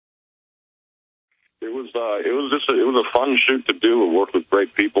It was a fun shoot to do. We worked with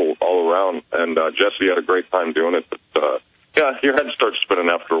great people all around, and Jesse had a great time doing it. But yeah, your head starts spinning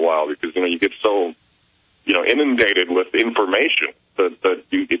after a while because you get so inundated with information that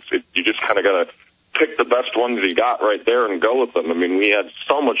you just kind of got to pick the best ones you got right there and go with them. I mean, we had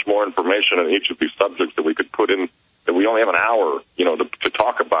so much more information on each of these subjects that we could put in that we only have an hour, to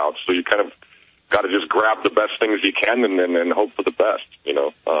talk about. So you kind of got to just grab the best things you can and hope for the best,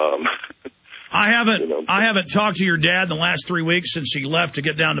 I haven't talked to your dad in the last 3 weeks since he left to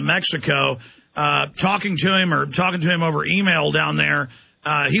get down to Mexico. Talking to him over email down there.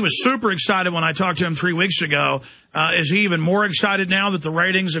 He was super excited when I talked to him 3 weeks ago. Is he even more excited now that the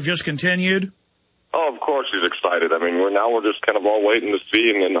ratings have just continued? Oh, of course he's excited. I mean, we're just kind of all waiting to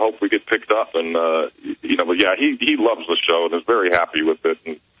see and hope we get picked up. And, but yeah, he loves the show and is very happy with it.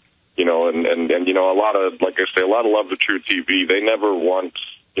 And, a lot of, like I say, a lot of love to True TV. They never once,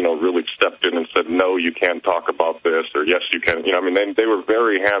 really stepped in and said, no, you can't talk about this, or yes, you can. They were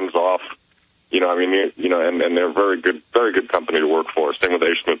very hands off. And they're very good company to work for. Same with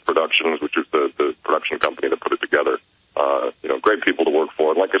A. Smith Productions, which is the production company that put it together. Great people to work for.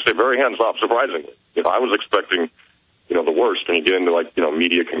 And like I say, very hands-off, surprisingly. I was expecting, the worst when you get into,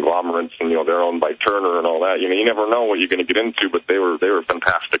 media conglomerates and, they're owned by Turner and all that. You never know what you're going to get into, but they were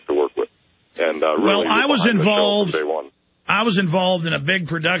fantastic to work with. And really, I was involved. I was involved in a big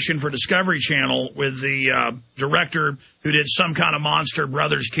production for Discovery Channel with the director who did Some Kind of Monster,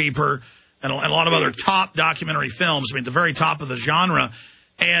 Brothers Keeper, and a lot of other top documentary films, the very top of the genre.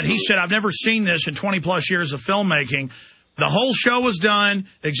 And he said, I've never seen this in 20-plus years of filmmaking. The whole show was done.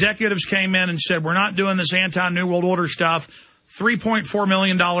 Executives came in and said, we're not doing this anti-New World Order stuff. $3.4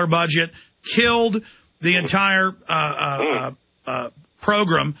 million budget. Killed the entire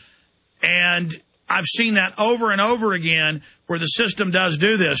program. And I've seen that over and over again where the system does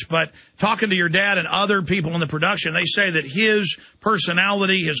do this. But talking to your dad and other people in the production, they say that his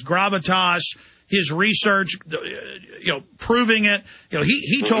personality, his gravitas, his research, proving it.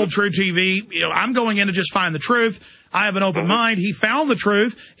 He told True TV, I'm going in to just find the truth. I have an open mind. He found the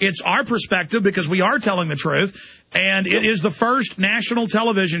truth. It's our perspective because we are telling the truth. And it is the first national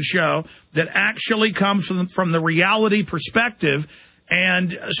television show that actually comes from the reality perspective.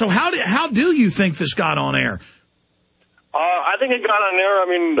 And so how do you think this got on air? I think it got on air.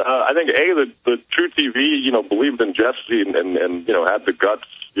 I think the True TV, believed in Jesse and had the guts,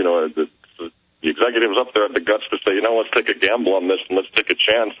 the executives up there had the guts to say, let's take a gamble on this and let's take a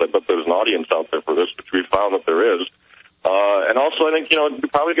chance. I bet there's an audience out there for this, which we found that there is. And also, I think, we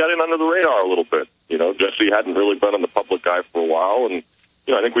probably got in under the radar a little bit. Jesse hadn't really been in the public eye for a while, and,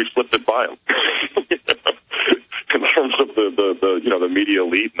 I think we slipped it by him. In terms of the media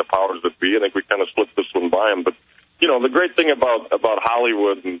elite and the powers that be, I think we kind of slipped this one by him. But, the great thing about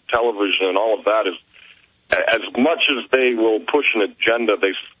Hollywood and television and all of that is, as much as they will push an agenda,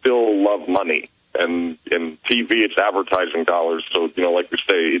 they still love money. And in TV, it's advertising dollars. So, like we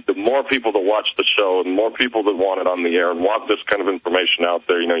say, the more people that watch the show and more people that want it on the air and want this kind of information out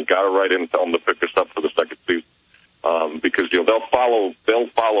there, you got to write in and tell them to pick us up for the second season. Because, they'll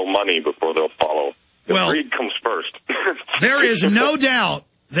follow money before they'll follow. Greed comes first. There is no doubt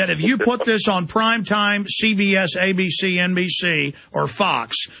that if you put this on primetime, CBS, ABC, NBC, or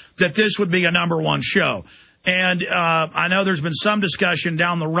Fox, that this would be a #1 show. And I know there's been some discussion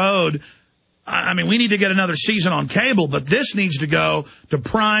down the road. We need to get another season on cable, but this needs to go to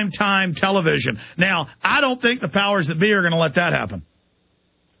primetime television. Now, I don't think the powers that be are going to let that happen.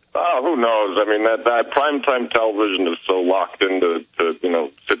 Who knows? That primetime television is so locked into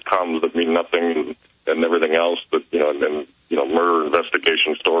sitcoms that mean nothing and everything else that, and murder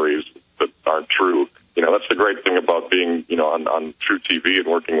investigation stories that aren't true. That's the great thing about being, on True TV and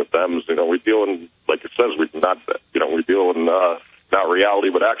working with them is, we deal in, like it says, we deal in not reality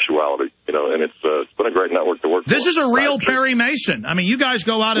but actuality, and it's been a great network to work with. This is a real Perry Mason. You guys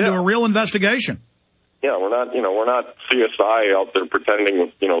go out and do a real investigation. Yeah, we're not CSI out there pretending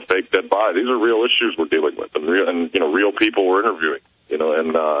with, fake dead bodies. These are real issues we're dealing with and real people we're interviewing,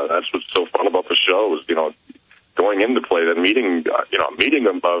 and that's what's so fun about the show is, going into play, then meeting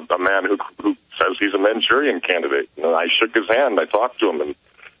a man who says he's a Manchurian candidate. I shook his hand, I talked to him, and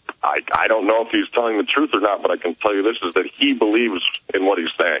I don't know if he's telling the truth or not, but I can tell you this is that he believes in what he's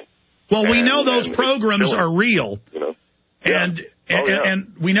saying. Well, we know those programs are real.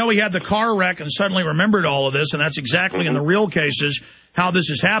 And we know he had the car wreck and suddenly remembered all of this, and that's exactly in the real cases how this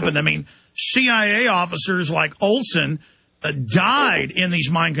has happened. CIA officers like Olson died in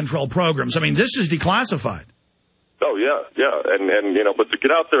these mind control programs. This is declassified. Oh, yeah. And but to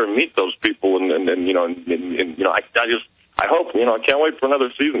get out there and meet those people and I hope, I can't wait for another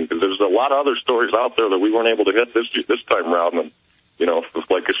season because there's a lot of other stories out there that we weren't able to hit this time around. And,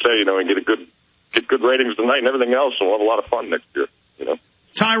 like I say, and get good ratings tonight and everything else, and we'll have a lot of fun next year,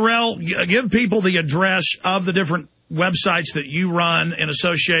 Tyrel, give people the address of the different websites that you run in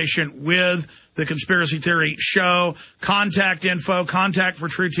association with the Conspiracy Theory Show, contact info, contact for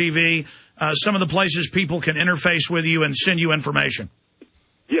True TV, some of the places people can interface with you and send you information.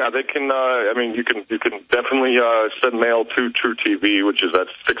 Yeah, they can. You can definitely send mail to True TV, which is at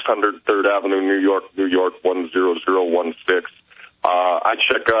 600 3rd Avenue, New York, 10016. I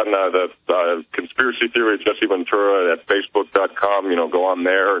check on the Conspiracy Theory of Jesse Ventura at Facebook.com. Go on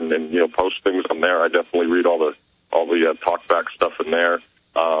there and post things on there. I definitely read all the talkback stuff in there.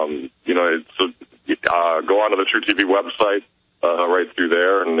 Go onto the True TV website right through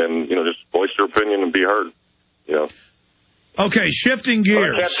there, and then just voice your opinion and be heard. Okay, shifting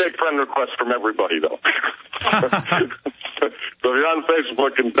gears. I can't take friend requests from everybody, though. So if you're on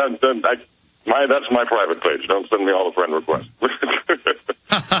Facebook, and that's my private page. Don't send me all the friend requests.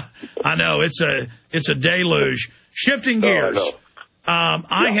 I know it's a deluge. Shifting gears.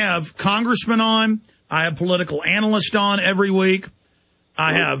 I have congressmen on. I have political analysts on every week.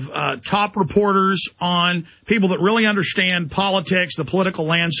 I have top reporters on, people that really understand politics, the political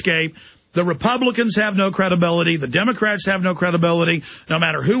landscape. The Republicans have no credibility. The Democrats have no credibility. No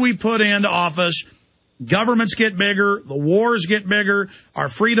matter who we put into office, governments get bigger. The wars get bigger. Our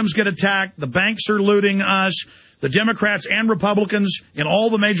freedoms get attacked. The banks are looting us. The Democrats and Republicans in all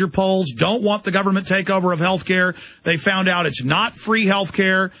the major polls don't want the government takeover of health care. They found out it's not free health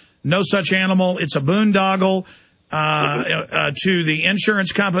care. No such animal. It's a boondoggle to the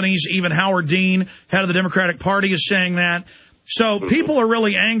insurance companies. Even Howard Dean, head of the Democratic Party, is saying that. So people are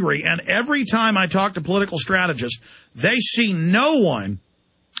really angry, and every time I talk to political strategists, they see no one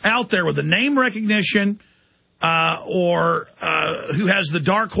out there with the name recognition or who has the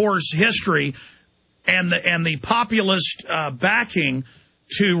dark horse history and the populist backing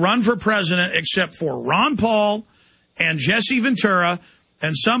to run for president except for Ron Paul and Jesse Ventura.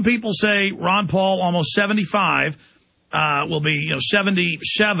 And some people say Ron Paul, almost 75, will be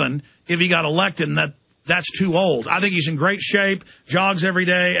 77 if he got elected, and that's too old. I think he's in great shape, jogs every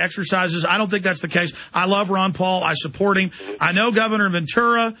day, exercises. I don't think that's the case. I love Ron Paul. I support him. I know Governor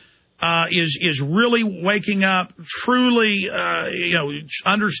Ventura is really waking up, truly,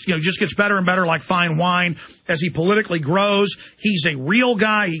 just gets better and better like fine wine as he politically grows. He's a real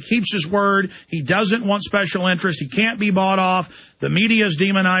guy. He keeps his word. He doesn't want special interest. He can't be bought off. The media is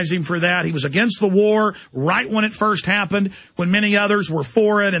demonizing him for that. He was against the war right when it first happened, when many others were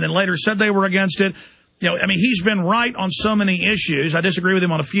for it and then later said they were against it. He's been right on so many issues. I disagree with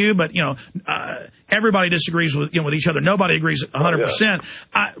him on a few, but, everybody disagrees with each other. Nobody agrees 100%.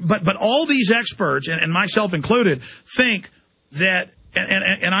 But all these experts, and myself included, think that,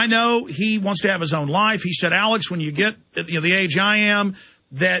 and I know he wants to have his own life. He said, Alex, when you get the age I am,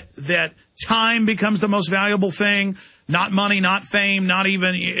 that time becomes the most valuable thing. Not money, not fame, not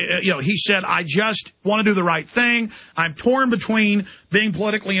even, he said, I just want to do the right thing. I'm torn between being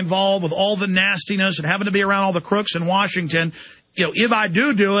politically involved with all the nastiness and having to be around all the crooks in Washington. If I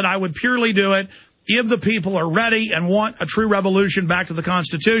do it, I would purely do it if the people are ready and want a true revolution back to the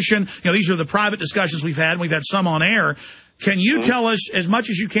Constitution. These are the private discussions we've had, and we've had some on air. Can you tell us as much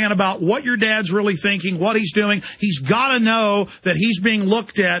as you can about what your dad's really thinking, what he's doing? He's got to know that he's being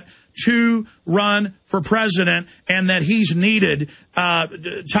looked at to run for president and that he's needed.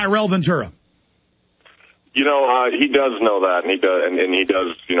 Tyrel Ventura. He does know that, and he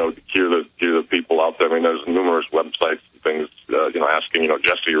does, hear the people out there. There's numerous websites and things, asking,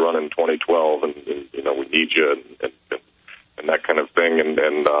 Jesse, you run in 2012, and we need you, and that kind of thing.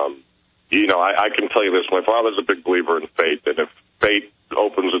 And I can tell you this: my father's a big believer in fate, and if fate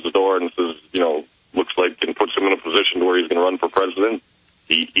opens its door and says, looks like, and puts him in a position where he's going to run for president,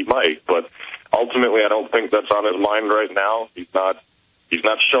 he might. But ultimately, I don't think that's on his mind right now. He's not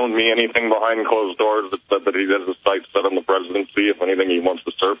shown me anything behind closed doors that said that he has his sights set on the presidency. If anything, he wants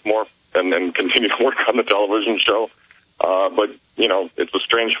to surf more and continue to work on the television show. But it's a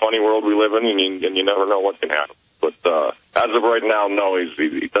strange, funny world we live in, and you never know what can happen. But as of right now, no,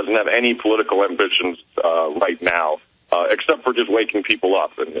 he doesn't have any political ambitions right now, except for just waking people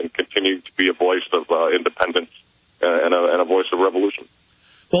up and continuing to be a voice of independence and a voice of revolution.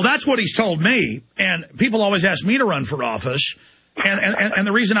 Well, that's what he's told me, and people always ask me to run for office, and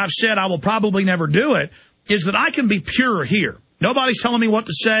the reason I've said I will probably never do it is that I can be pure here. Nobody's telling me what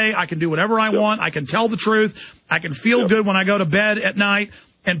to say. I can do whatever I want. I can tell the truth. I can feel good when I go to bed at night.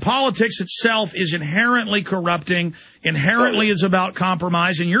 And politics itself is inherently corrupting, inherently is about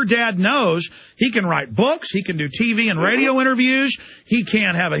compromise. And your dad knows he can write books, he can do TV and radio interviews, he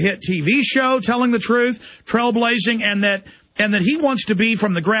can have a hit TV show telling the truth, trailblazing, and that he wants to be,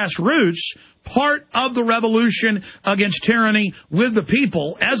 from the grassroots, part of the revolution against tyranny with the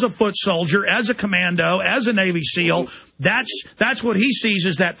people, as a foot soldier, as a commando, as a Navy SEAL. That's what he sees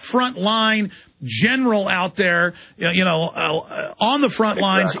as that front line general out there, on the front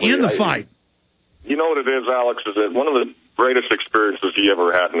lines in the fight. You know what it is, Alex, is that one of the greatest experiences he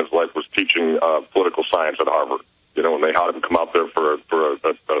ever had in his life was teaching political science at Harvard. You know, when they had him come out there for a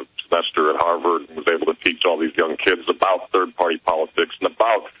semester at Harvard and was able to teach all these young kids about third-party politics and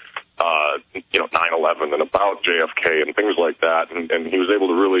about 9/11 and about JFK and things like that. And he was able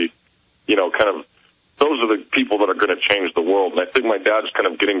to really, those are the people that are going to change the world. And I think my dad's kind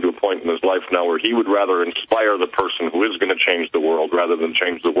of getting to a point in his life now where he would rather inspire the person who is going to change the world rather than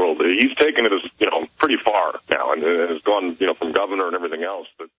change the world. He's taken it as, pretty far now and has gone, from governor and everything else. But